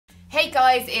Hey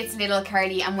guys, it's Little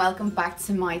Carly and welcome back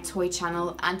to my toy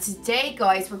channel. And today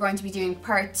guys, we're going to be doing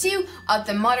part 2 of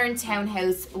the modern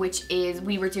townhouse, which is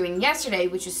we were doing yesterday,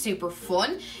 which is super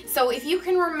fun. So if you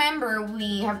can remember,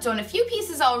 we have done a few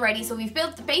pieces already. So we've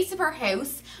built the base of our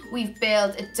house, we've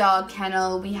built a dog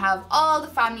kennel, we have all the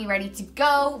family ready to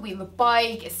go, we have a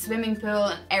bike, a swimming pool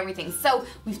and everything. So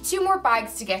we've 2 more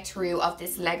bags to get through of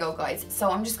this Lego guys. So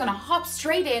I'm just gonna hop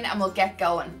straight in and we'll get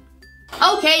going.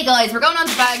 Okay guys, we're going on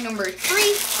to bag number 3,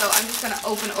 so I'm just going to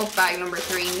open up bag number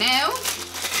 3 now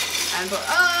and put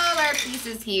all our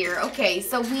pieces here. Okay,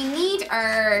 so we need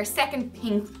our second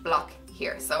pink block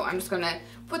here, so I'm just going to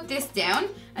put this down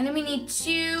and then we need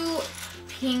 2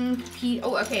 pink pieces.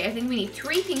 Oh, okay, I think we need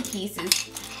 3 pink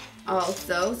pieces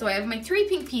also. So I have my 3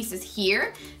 pink pieces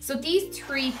here. So these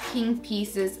 3 pink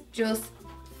pieces just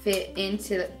fit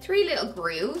into 3 little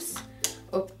grooves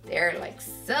up there like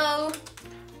so.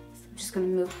 Just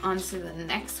going to move on to the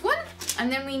next one,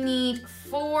 and then we need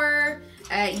 4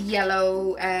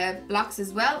 yellow blocks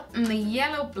as well, and the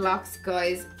yellow blocks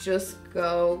guys just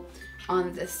go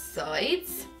on the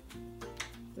sides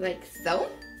like so,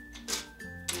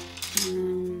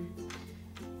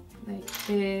 like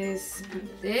this and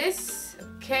this.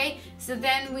 Okay, so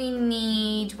then we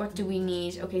need, what do we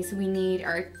need? Okay, so we need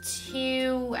our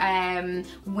 2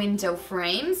 window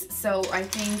frames. So I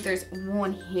think there's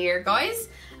one here guys,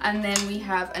 and then we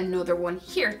have another one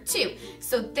here too.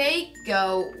 So they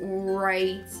go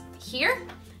right here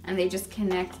and they just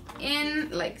connect in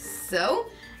like so.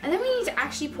 And then we need to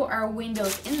actually put our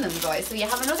windows in them guys. So you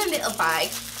have another little bag.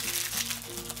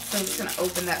 So I'm just gonna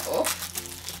open that up.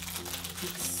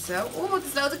 So, oh,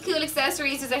 there's loads of cool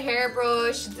accessories. There's a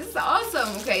hairbrush. This is awesome.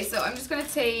 Okay, so I'm just gonna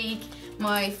take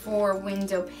my 4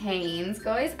 window panes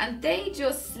guys, and they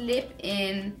just slip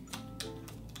in.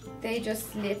 They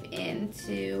just slip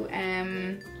into,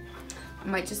 I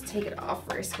might just take it off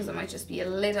first because it might just be a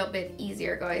little bit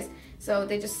easier guys. So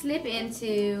they just slip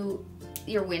into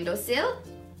your windowsill.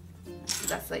 So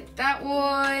that's like that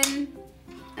one.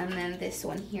 And then this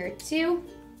one here too.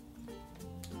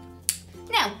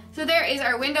 Now, so there is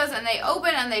our windows, and they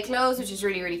open and they close, which is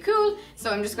really, really cool.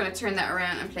 So I'm just gonna turn that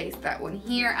around and place that one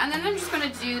here. And then I'm just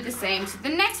gonna do the same to the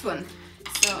next one.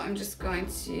 So I'm just going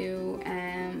to,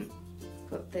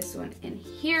 put this one in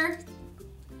here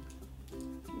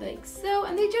like so,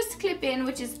 and they just clip in,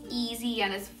 which is easy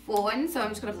and it's fun. So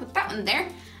I'm just going to put that one there,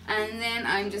 and then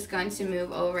I'm just going to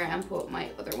move over and put my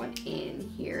other one in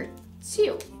here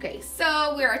too. Okay, so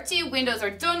our 2 windows are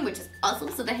done, which is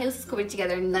awesome. So the house is coming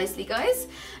together nicely guys.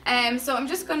 So I'm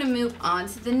just going to move on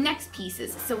to the next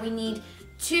pieces. So we need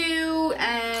 2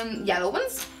 yellow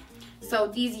ones. So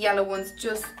these yellow ones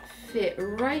just fit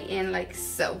right in like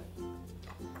so.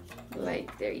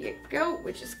 Like there you go,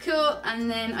 which is cool.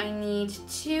 And then I need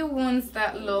 2 ones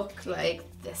that look like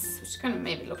this, which kind of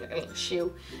maybe look like a little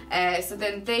shoe. So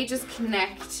then they just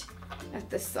connect at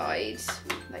the side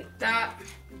like that.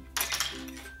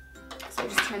 So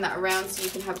just turn that around so you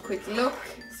can have a quick look.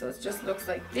 So it just looks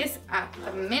like this at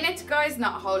the minute guys.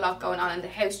 Not a whole lot going on in the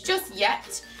house just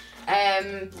yet.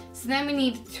 So then we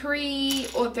need 3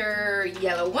 other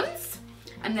yellow ones.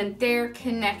 And then they're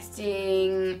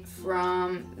connecting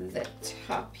from the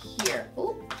top here.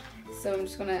 Oh, so I'm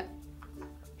just gonna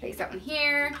place that one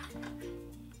here,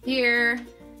 here,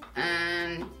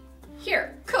 and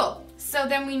here. Cool. So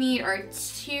then we need our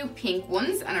 2 pink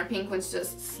ones, and our pink ones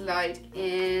just slide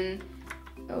in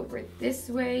over this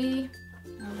way.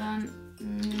 Hold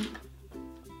on.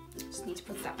 Just need to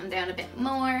put that one down a bit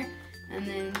more, and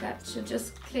then that should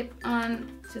just clip on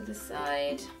to the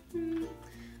side.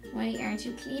 Why aren't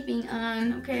you keeping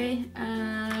on? Okay,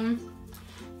 no,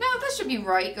 that should be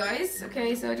right guys.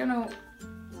 Okay, so I don't know,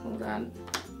 hold on.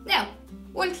 Now,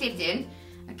 one clipped in,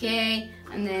 okay,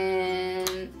 and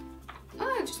then,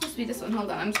 oh, it just must be this one.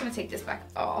 Hold on, I'm just gonna take this back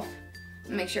off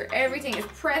and make sure everything is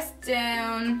pressed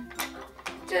down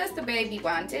just the way we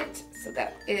want it. So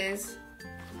that is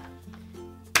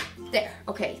there.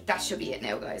 Okay, that should be it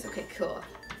now guys. Okay, cool.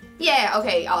 Yeah,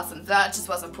 okay, awesome. That just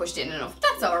wasn't pushed in enough.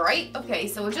 That's all right. Okay,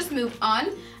 so we'll just move on.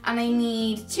 And I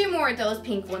need 2 more of those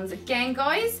pink ones again,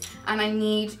 guys. And I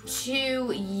need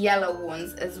 2 yellow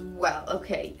ones as well.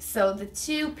 Okay, so the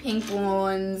 2 pink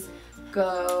ones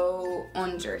go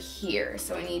under here.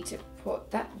 So I need to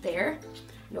put that there.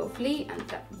 Lovely, and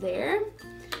that there.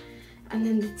 And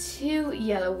then the 2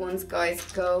 yellow ones, guys,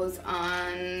 goes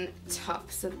on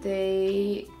top. So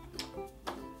they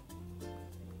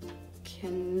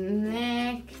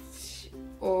connect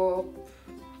up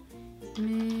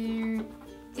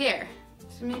there.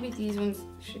 So maybe these ones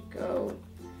should go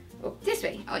up this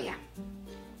way. Oh yeah.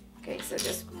 Okay, so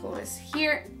just pull this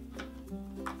here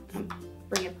and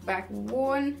back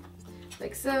one,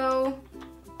 like so.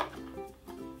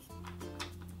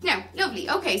 Now, lovely.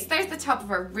 Okay, so there's the top of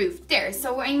our roof there.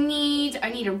 So I need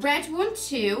a red one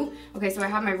too. Okay, so I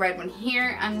have my red one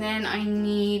here, and then I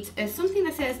need something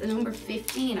that says a number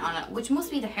 15 on it, which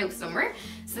must be the house number.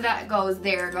 So that goes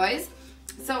there, guys.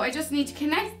 So I just need to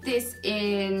connect this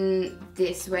in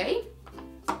this way,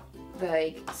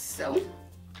 like so.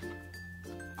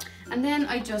 And then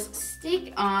I just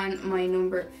stick on my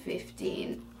number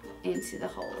 15 into the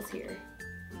holes here,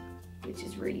 which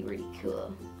is really, really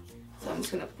cool. So I'm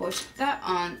just gonna push that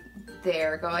on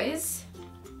there, guys.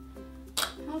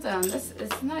 Hold on,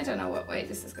 I don't know what way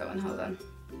this is going, hold on.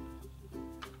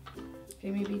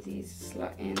 Okay, maybe these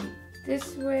slot in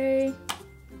this way.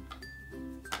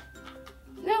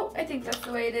 No, I think that's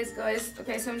the way it is, guys.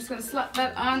 Okay, so I'm just gonna slot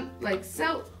that on like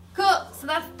so. Cool, so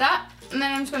that's that. And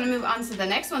then I'm just gonna move on to the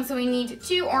next one. So we need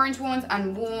 2 orange ones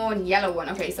and 1 yellow one.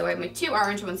 Okay, so I have my 2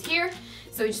 orange ones here.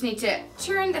 So we just need to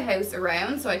turn the house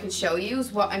around so I can show you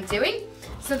what I'm doing.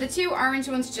 So the 2 orange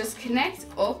ones just connect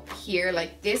up here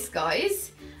like this,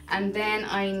 guys. And then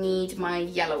I need my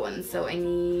yellow one. So I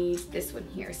need this one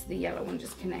here. So the yellow one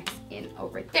just connects in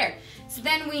over there. So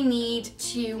then we need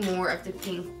 2 more of the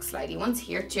pink slidey ones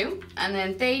here too. And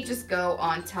then they just go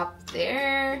on top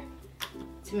there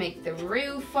to make the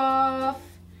roof off.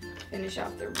 Finish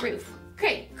off the roof.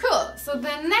 Okay, cool. So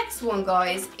the next one,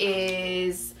 guys,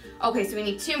 is... Okay, so we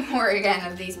need 2 more again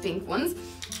of these pink ones.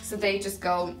 So they just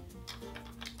go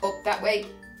up that way,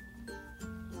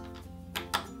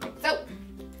 like so.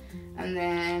 And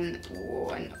then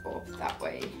 1 up that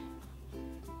way,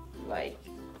 like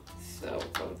so.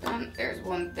 Go down, there's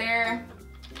 1 there,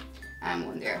 and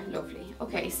 1 there, lovely.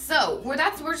 Okay, so we're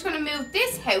just gonna move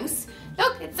this house.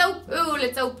 Look, it's so cool,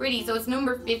 it's so pretty. So it's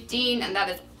number 15, and that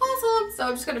is awesome. So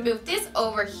I'm just gonna move this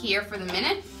over here for the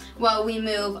minute, while we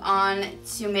move on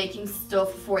to making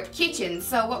stuff for the kitchen.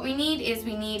 So what we need is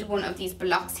we need one of these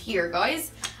blocks here,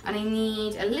 guys. And I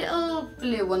need a little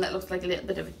blue one that looks like a little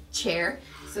bit of a chair.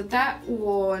 So that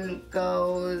one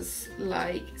goes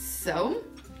like so.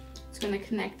 Just gonna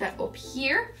connect that up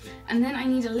here. And then I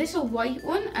need a little white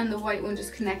one, and the white one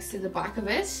just connects to the back of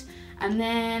it. And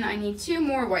then I need 2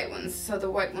 more white ones. So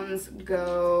the white ones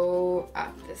go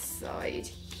at the side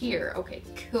here. Okay,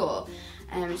 cool.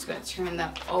 And I'm just gonna turn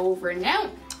that over now.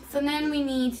 So then we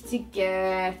need to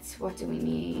get, what do we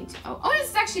need? Oh, this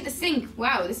is actually the sink.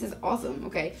 Wow, this is awesome.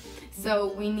 Okay,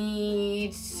 so we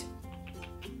need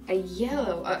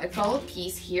a gold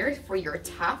piece here for your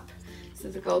tap. So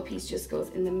the gold piece just goes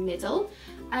in the middle.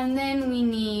 And then we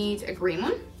need a green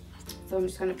one. So I'm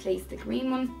just gonna place the green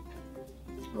one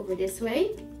over this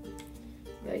way,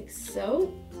 like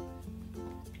so.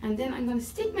 And then I'm gonna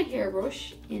stick my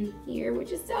hairbrush in here,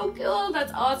 which is so cool,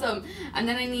 that's awesome. And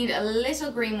then I need a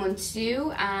little green one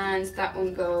too, and that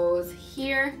one goes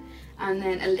here. And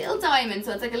then a little diamond,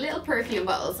 so it's like a little perfume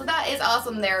bottle. So that is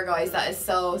awesome there, guys. That is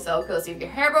so, so cool. So you have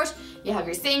your hairbrush, you have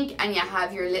your sink, and you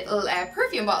have your little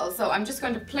perfume bottle. So I'm just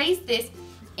going to place this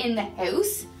in the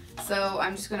house. So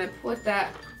I'm just gonna put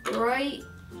that right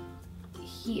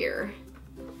here,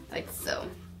 like so.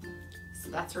 So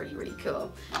that's really, really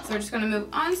cool. So we're just gonna move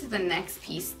on to the next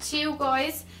piece too,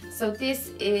 guys. So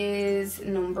this is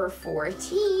number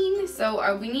 14.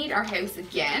 So we need our house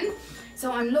again.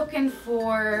 So I'm looking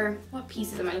for, what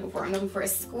pieces am I looking for? I'm looking for a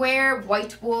square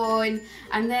white one,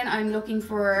 and then I'm looking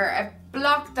for a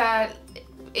block that,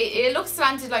 it looks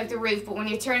slanted like the roof, but when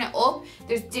you turn it up,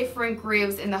 there's different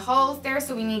grooves in the holes there,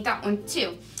 so we need that one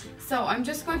too. So I'm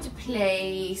just going to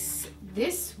place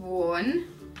this one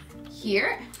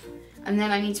here, and then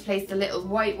I need to place the little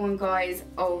white one, guys,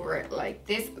 over it like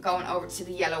this, going over to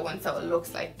the yellow one so it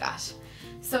looks like that.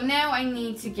 So now I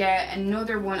need to get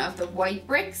another one of the white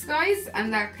bricks, guys,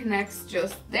 and that connects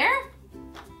just there,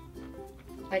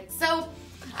 like so.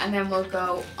 And then we'll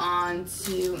go on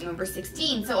to number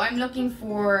 16. So I'm looking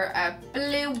for a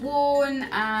blue one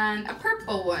and a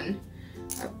purple one.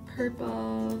 A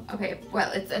purple, okay,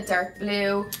 well, it's a dark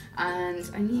blue, and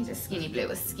I need a skinny blue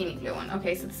one.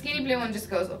 Okay, so the skinny blue one just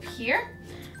goes up here,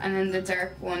 and then the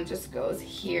dark one just goes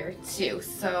here too.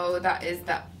 So that is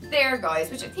that there, guys,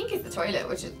 which I think is the toilet,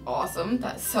 which is awesome.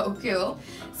 That's so cool.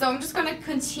 So I'm just gonna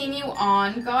continue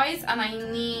on, guys, and I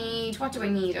need, what do I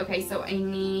need? Okay, so I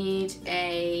need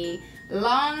a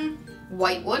long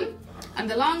white one, and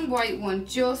the long white one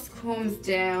just comes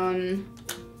down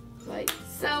like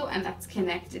so, and that's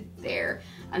connected there.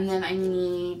 And then I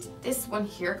need this one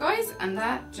here, guys, and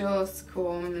that just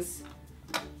comes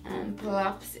and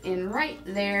plops in right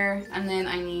there, and then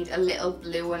I need a little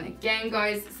blue one again,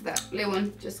 guys, so that blue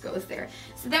one just goes there.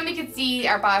 So then we can see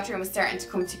our bathroom is starting to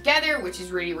come together, which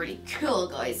is really, really cool,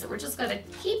 guys. So we're just gonna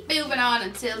keep moving on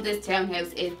until this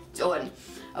townhouse is done.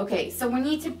 Okay, so we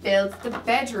need to build the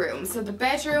bedroom. So the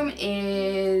bedroom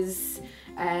is,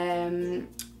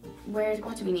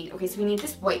 what do we need? Okay, so we need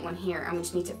this white one here, and we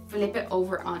just need to flip it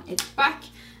over on its back.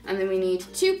 And then we need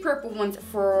 2 purple ones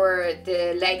for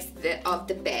the legs of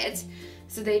the bed.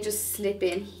 So they just slip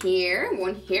in here,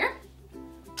 one here,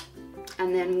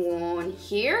 and then one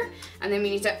here. And then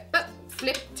we need to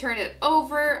flip, turn it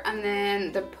over, and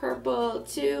then the purple,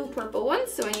 2 purple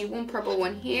ones. So I need 1 purple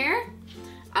one here,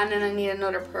 and then I need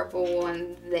another purple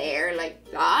one there, like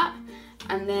that.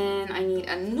 And then I need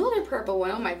another purple one.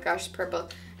 Oh my gosh, purple.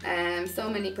 So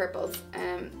many purples.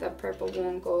 The purple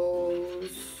one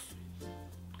goes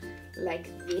like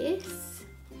this,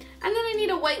 and then I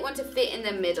need a white one to fit in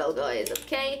the middle, guys.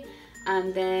 Okay,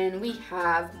 and then we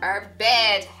have our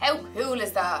bed. How cool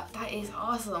is that? That is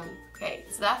awesome. Okay,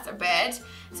 so that's our bed.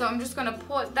 So I'm just gonna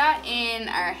put that in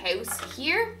our house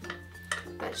here.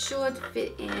 That should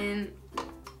fit in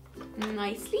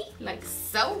nicely, like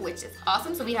so, which is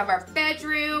awesome. So we have our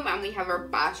bedroom and we have our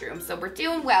bathroom. So we're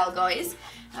doing well, guys.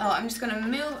 I'm just gonna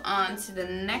move on to the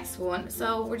next one.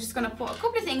 So we're just gonna put a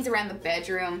couple of things around the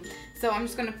bedroom. So I'm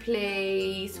just gonna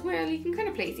place, well, you can kind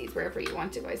of place these wherever you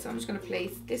want to, guys. So I'm just gonna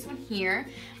place this one here,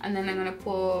 and then I'm gonna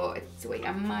put, wait,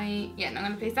 I'm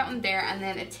gonna place that one there, and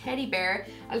then a teddy bear.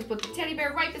 I'll just put the teddy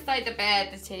bear right beside the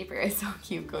bed. The teddy bear is so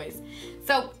cute, guys.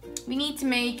 So we need to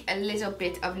make a little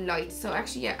bit of light. So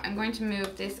actually, yeah, I'm going to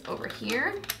move this over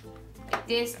here, like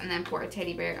this, and then put a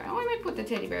teddy bear. Oh, I might put the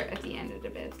teddy bear at the end of the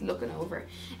bed, looking over.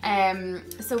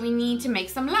 So we need to make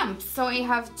some lamps. So I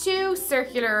have 2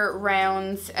 circular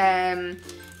round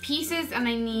pieces, and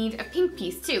I need a pink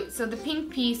piece too. So the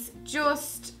pink piece,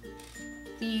 just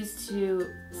these 2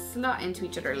 slot into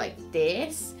each other like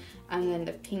this, and then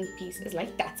the pink piece is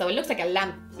like that. So it looks like a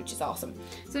lamp, which is awesome.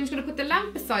 So I'm just gonna put the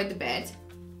lamp beside the bed,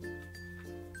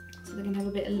 so they can have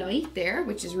a bit of light there,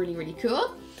 which is really, really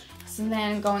cool. So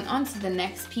then going on to the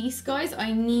next piece, guys,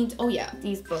 I need, oh yeah,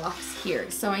 these blocks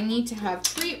here. So I need to have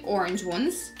 3 orange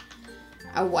ones,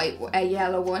 a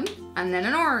yellow one, and then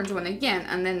an orange one again.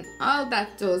 And then all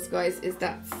that does, guys, is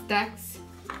that stacks,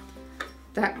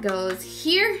 that goes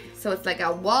here. So it's like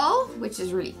a wall, which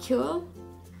is really cool.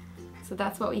 So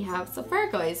that's what we have so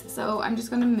far, guys. So I'm just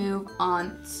gonna move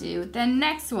on to the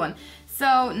next one.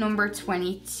 So number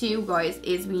 22, guys,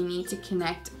 is we need to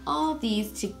connect all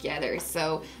these together.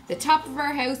 So the top of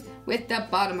our house with the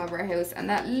bottom of our house, and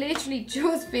that literally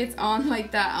just fits on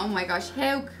like that. Oh my gosh,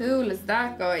 how cool is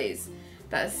that, guys?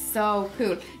 That is so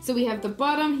cool. So we have the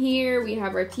bottom here, we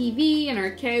have our TV and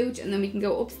our couch, and then we can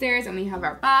go upstairs and we have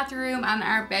our bathroom and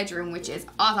our bedroom, which is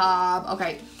awesome.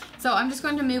 Okay, so I'm just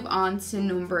going to move on to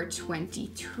number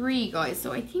 23, guys.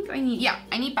 So I think I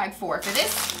need bag 4 for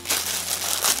this.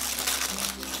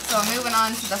 So I'm moving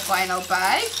on to the final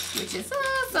bag, which is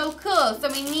so cool.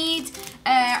 So we need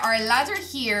our ladder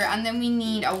here, and then we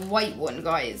need a white one,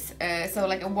 guys. So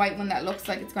like a white one that looks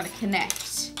like it's gonna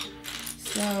connect.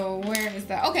 So where is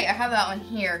that? Okay, I have that one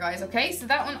here, guys. Okay, so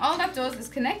that one, all that does is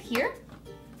connect here,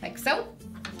 like so.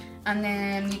 And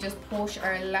then we just push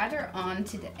our ladder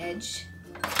onto the edge.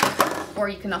 Or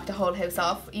you can knock the whole house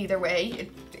off. Either way,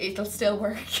 it'll still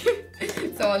work.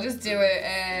 So I'll just do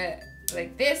it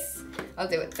like this. I'll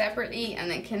do it separately and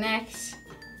then connect.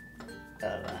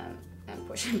 And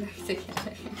push them back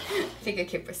together. I think I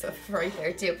keep myself right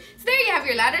there too. So there you have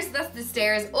your ladder. So that's the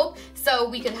stairs up. So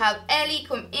we could have Ellie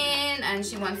come in, and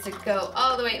she wants to go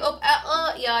all the way up.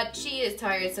 Oh yeah, she is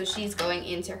tired, so she's going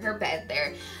into her bed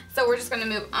there. So we're just gonna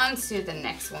move on to the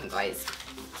next one, guys.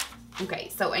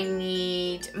 Okay, so I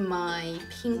need my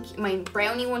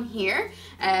brownie one here,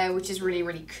 which is really,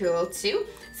 really cool too.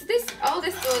 So all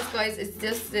this does, guys, is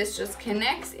this just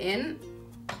connects in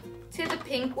to the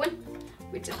pink one,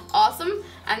 which is awesome.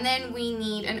 And then we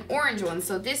need an orange one.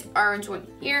 So this orange one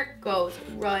here goes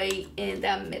right in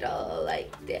the middle like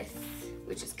this,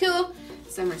 which is cool.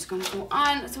 So I'm just gonna go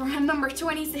on. So we're on number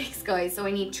 26, guys. So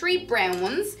I need 3 brown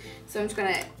ones. So I'm just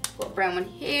gonna put a brown one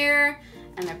here,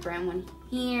 and a brown one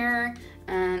here,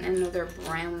 and another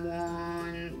brown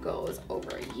one goes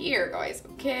over here, guys.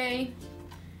 Okay,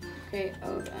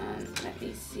 hold on, let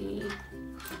me see.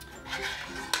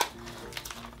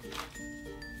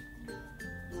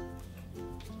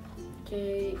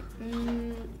 Okay,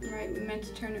 right, we meant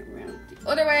to turn it around the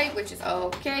other way, which is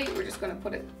okay. We're just gonna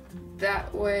put it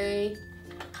that way,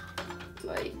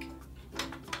 like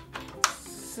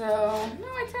so. No,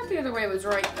 I thought the other way was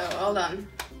right though, hold on.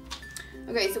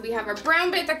 Okay, so we have our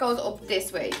brown bit that goes up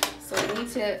this way. So I need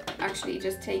to actually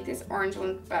just take this orange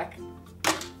one back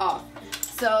off.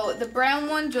 So the brown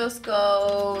one just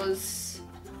goes...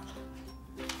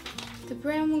 The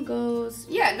brown one goes...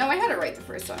 Yeah, no, I had it right the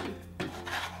first time.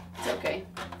 It's okay.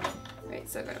 Right,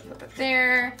 so I'm gonna put that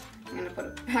there. I'm gonna put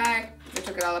it back. I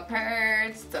took it all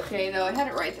apart. It's okay though, I had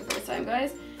it right the first time,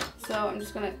 guys. So I'm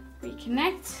just gonna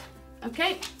reconnect.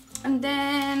 Okay, and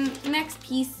then next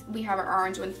piece, we have our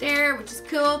orange one there, which is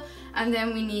cool. And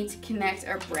then we need to connect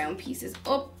our brown pieces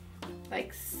up,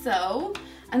 like so.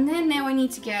 And then now I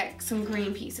need to get some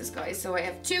green pieces, guys. So I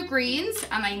have 2 greens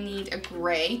and I need a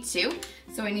gray too.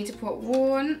 So I need to put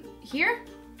one here,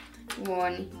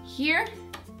 one here.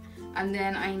 And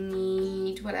then I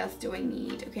need, what else do I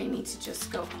need? Okay, I need to just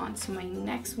go on to my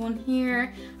next one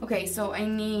here. Okay, so I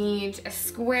need a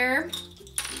square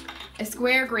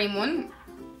green one.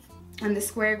 And the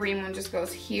square green one just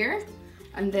goes here.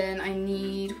 And then I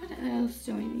need, what else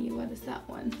do I need? What is that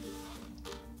one?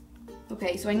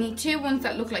 Okay, so I need 2 ones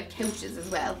that look like couches as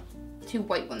well. 2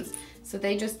 white ones. So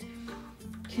they just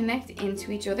connect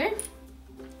into each other.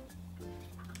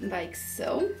 Like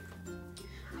so.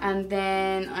 And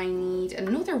then I need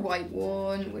another white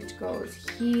one, which goes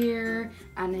here,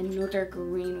 and another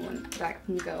green one that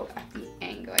can go at the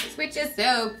end, guys, which is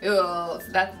so cool.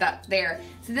 So that's that there.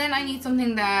 So then I need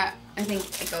something that I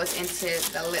think it goes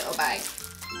into the little bag.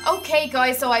 Okay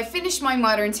guys, so I finished my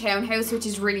modern townhouse, which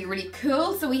is really, really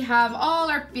cool. So we have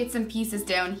all our bits and pieces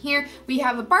down here. We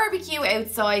have a barbecue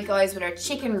outside, guys, with our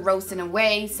chicken roasting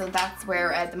away. So that's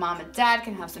where the mom and dad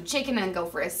can have some chicken and go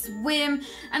for a swim.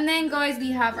 And then, guys,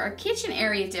 we have our kitchen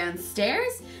area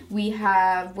downstairs. We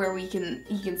have where you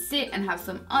can sit and have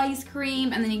some ice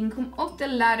cream, and then you can come up the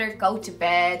ladder, go to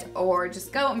bed, or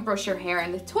just go and brush your hair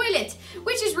in the toilet,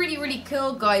 which is really, really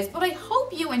cool, guys. But I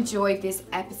hope you enjoyed this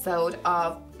episode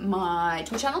of my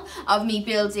toy channel of me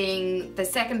building the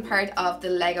second part of the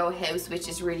Lego house, which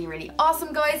is really, really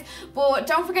awesome, guys. But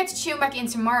don't forget to tune back in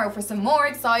tomorrow for some more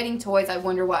exciting toys. I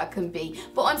wonder what it can be.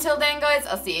 But until then, guys,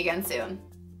 I'll see you again soon.